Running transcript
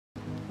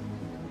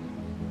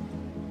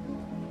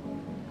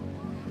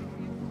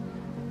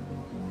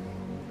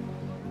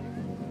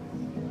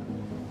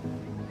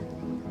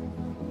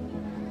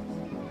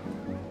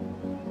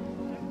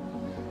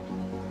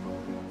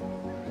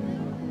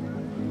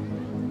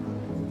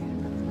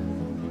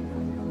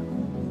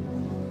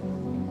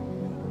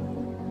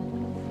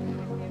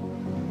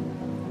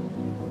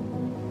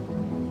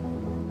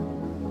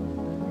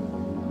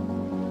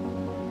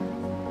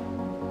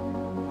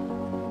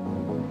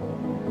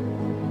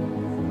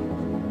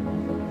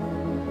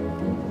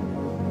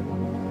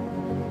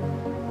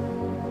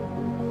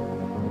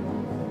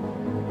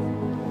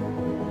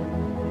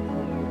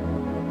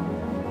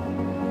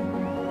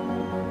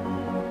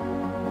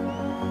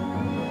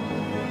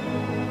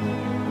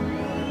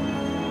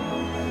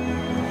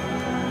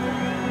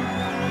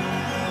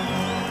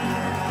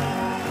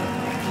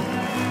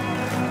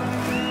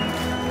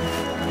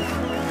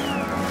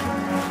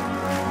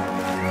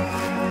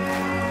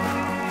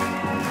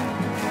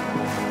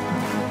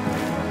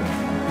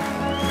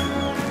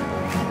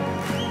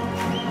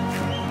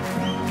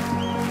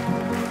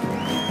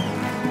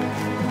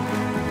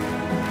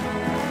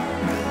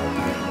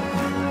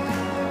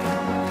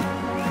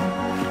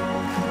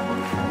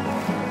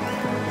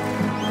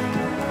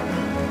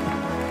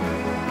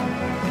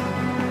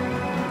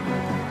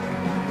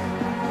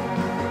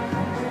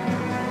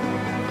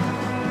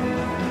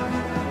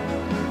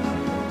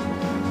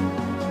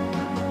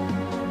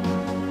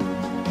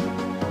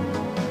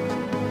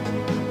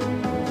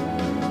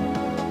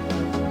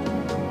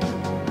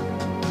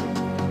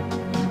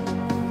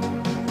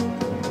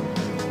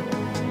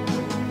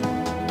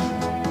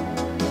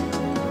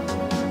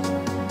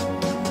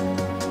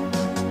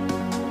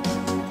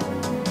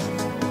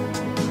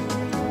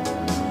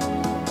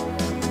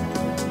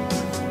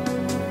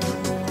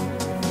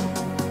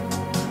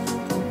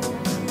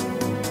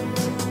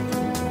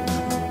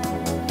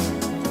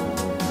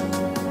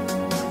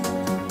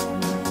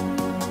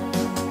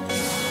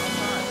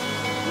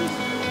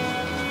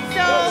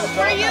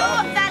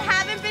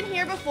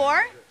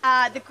before.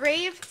 The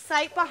grave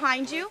site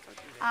behind you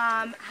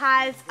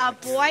has a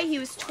boy. He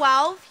was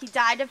 12. He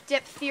died of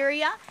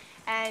diphtheria,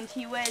 and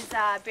he was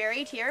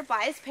buried here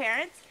by his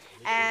parents.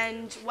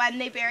 And when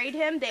they buried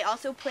him, they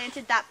also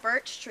planted that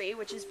birch tree,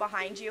 which is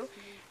behind you.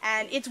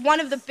 And it's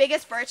one of the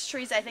biggest birch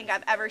trees I think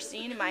I've ever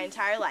seen in my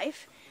entire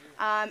life.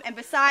 And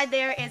beside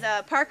there is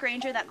a park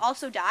ranger that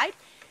also died.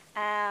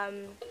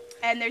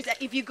 And there's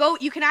if you go,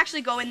 you can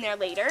actually go in there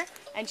later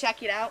and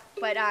check it out.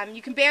 But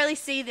you can barely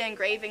see the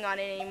engraving on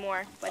it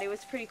anymore. But it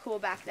was pretty cool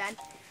back then.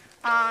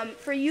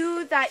 For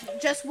you that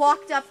just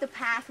walked up the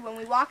path, when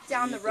we walked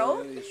down the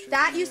road,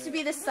 that used to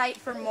be the site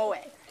for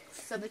Moet.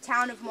 So the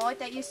town of Moet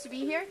that used to be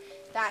here,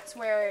 that's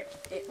where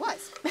it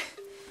was.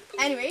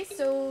 Anyway,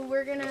 so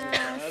we're gonna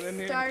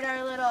start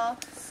our little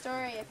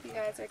story if you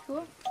guys are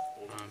cool.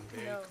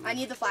 No. I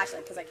need the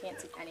flashlight because I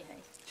can't see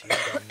anything.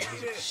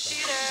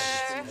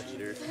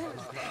 Cheater!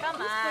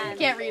 Come on. I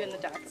can't read in the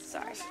dark,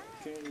 sorry.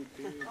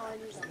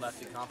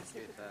 Unless you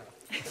confiscate that.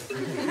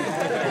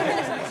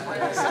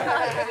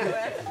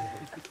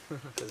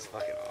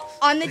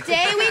 On the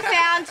day we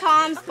found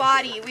Tom's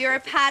body, we were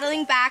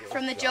paddling back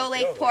from the Joe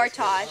Lake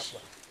portage.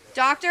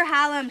 Dr.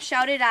 Hallam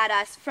shouted at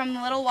us from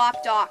the Little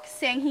Walk dock,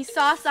 saying he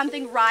saw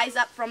something rise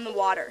up from the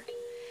water.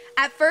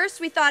 At first,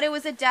 we thought it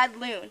was a dead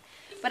loon,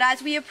 but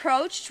as we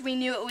approached, we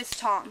knew it was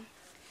Tom.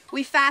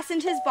 We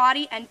fastened his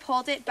body and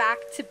pulled it back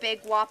to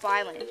Big Wop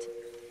Island.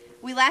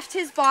 We left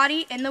his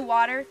body in the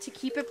water to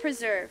keep it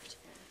preserved.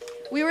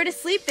 We were to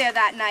sleep there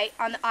that night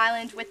on the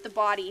island with the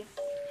body.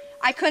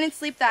 I couldn't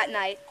sleep that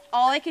night.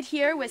 All I could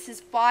hear was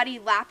his body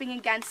lapping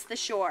against the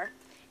shore.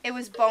 It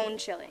was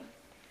bone-chilling.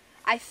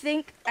 I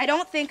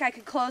don't think I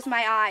could close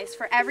my eyes,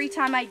 for every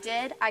time I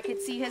did, I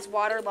could see his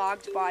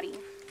waterlogged body.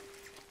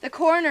 The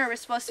coroner was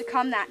supposed to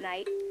come that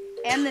night,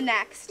 and the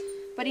next,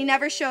 but he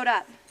never showed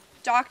up.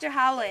 Dr.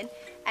 Howland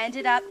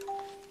ended up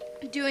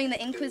doing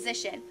the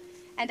inquisition,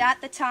 and at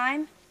the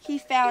time, he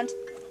found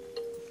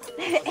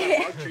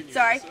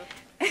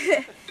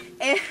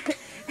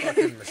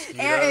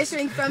air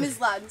issuing from his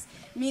lungs,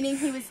 meaning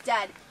he was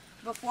dead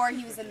before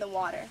he was in the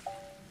water.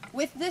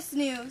 With this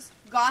news,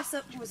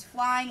 gossip was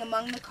flying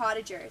among the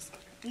cottagers.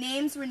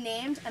 Names were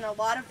named, and a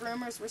lot of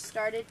rumors were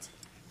started.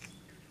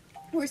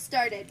 Rumors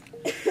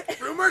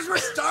were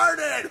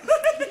started!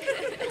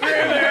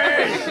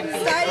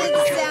 Started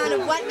the sound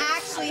of what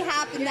actually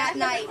happened that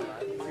night.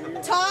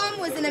 Tom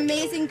was an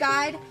amazing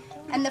guide,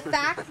 and the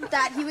fact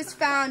that he was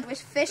found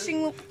with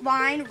fishing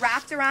line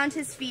wrapped around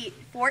his feet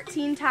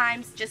 14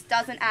 times just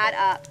doesn't add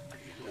up.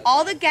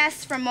 All the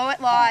guests from Moet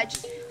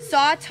Lodge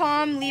saw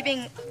Tom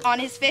leaving on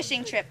his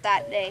fishing trip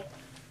that day.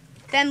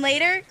 Then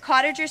later,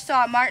 cottagers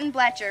saw Martin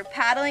Bletcher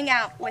paddling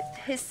out with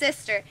his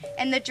sister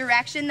in the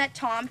direction that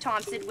Tom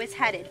Thomson was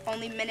headed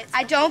only minutes.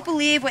 I don't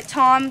believe what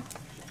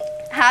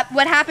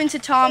happened to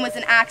Tom was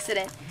an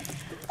accident.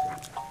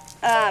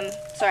 I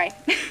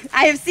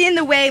have seen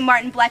the way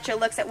Martin Bletcher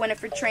looks at Winnie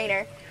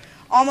Trainor,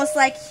 almost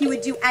like he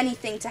would do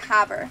anything to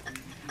have her.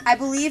 I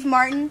believe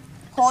Martin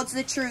holds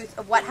the truth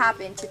of what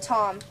happened to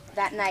Tom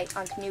that night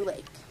on Canoe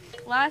Lake.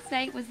 Last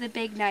night was the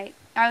big night.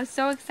 I was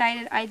so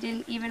excited I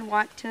didn't even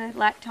want to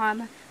let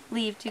Tom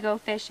leave to go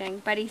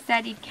fishing, but he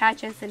said he'd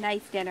catch us a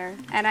nice dinner,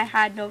 and I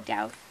had no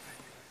doubt.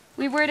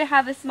 We were to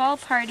have a small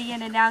party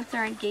and announce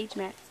our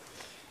engagement.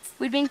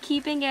 We'd been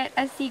keeping it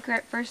a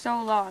secret for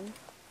so long.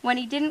 When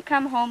he didn't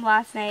come home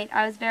last night,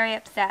 I was very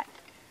upset.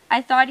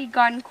 I thought he'd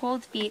gotten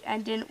cold feet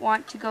and didn't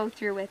want to go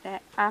through with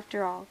it,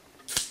 after all.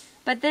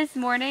 But this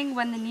morning,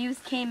 when the news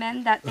came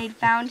in that they'd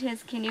found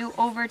his canoe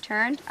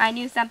overturned, I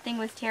knew something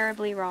was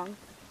terribly wrong.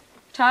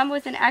 Tom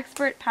was an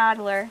expert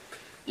paddler,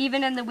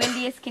 even in the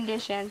windiest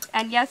conditions,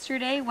 and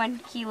yesterday, when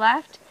he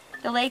left,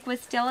 the lake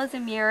was still as a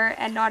mirror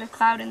and not a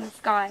cloud in the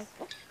sky.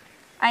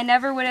 I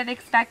never would have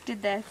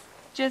expected this.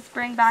 Just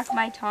bring back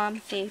my Tom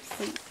safe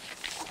sleep.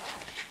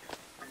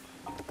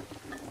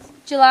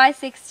 July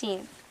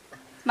 16th.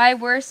 My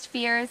worst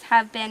fears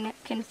have been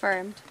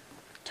confirmed.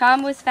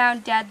 Tom was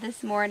found dead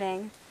this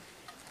morning,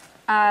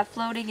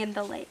 floating in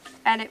the lake,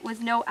 and it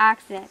was no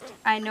accident.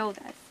 I know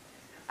this.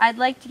 I'd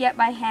like to get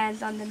my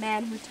hands on the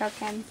man who took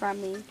him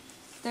from me.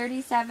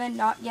 37,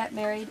 not yet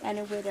married, and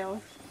a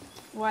widow.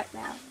 What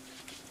now?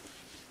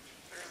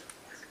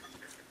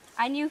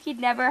 I knew he'd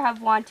never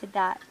have wanted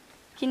that.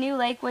 Canoe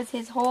Lake was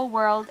his whole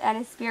world, and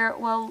his spirit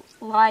will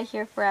lie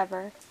here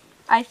forever.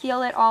 I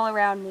feel it all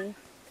around me.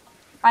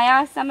 I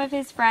asked some of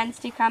his friends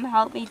to come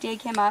help me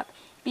dig him up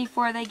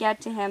before they get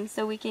to him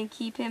so we can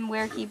keep him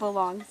where he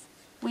belongs.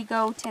 We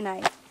go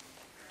tonight.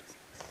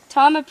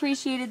 Tom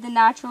appreciated the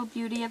natural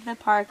beauty of the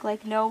park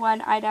like no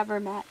one I'd ever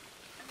met.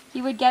 He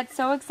would get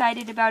so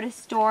excited about a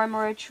storm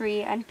or a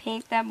tree and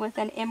paint them with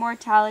an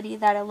immortality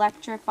that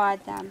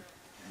electrified them.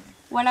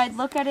 When I'd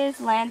look at his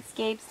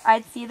landscapes,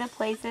 I'd see the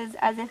places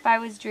as if I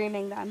was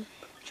dreaming them,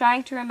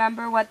 trying to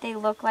remember what they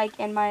look like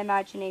in my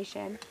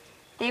imagination.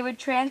 They would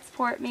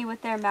transport me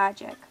with their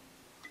magic.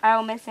 I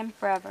will miss him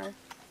forever.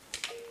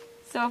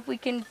 So if we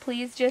can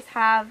please just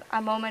have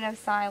a moment of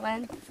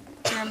silence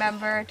to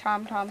remember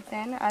Tom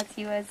Thomson, as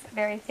he was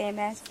very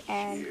famous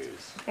and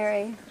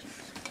very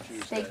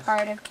big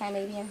part of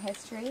Canadian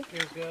history.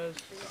 Cheers, guys.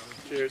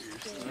 Cheers.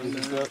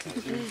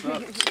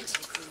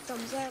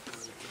 Thumbs up.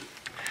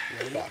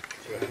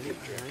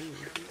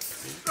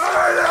 I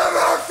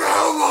never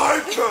found my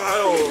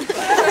paddle! I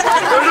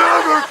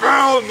never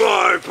found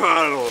my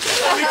paddle!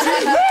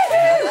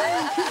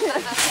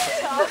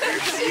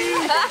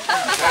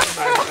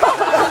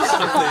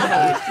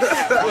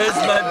 Where's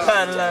my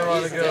paddle? I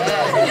want to go.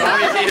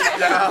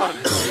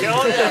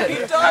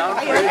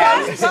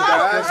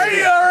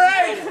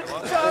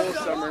 Whole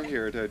summer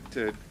here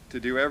to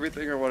do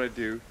everything I want to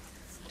do,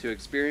 to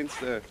experience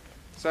the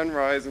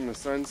sunrise and the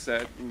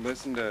sunset and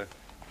listen to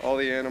all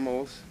the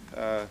animals.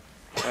 And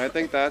I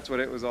think that's what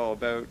it was all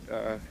about.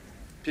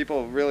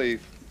 People really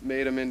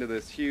made him into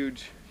this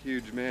huge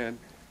man,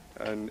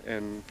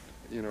 and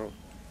you know,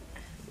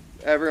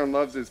 everyone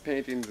loves his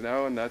paintings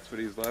now, and that's what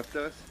he's left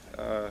us.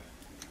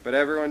 But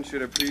everyone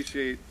should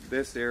appreciate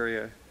this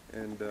area,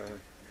 and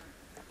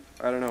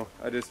I don't know.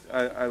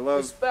 I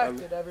love. Respect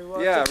it,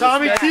 everyone. Yeah,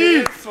 Tommy respect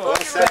T. it.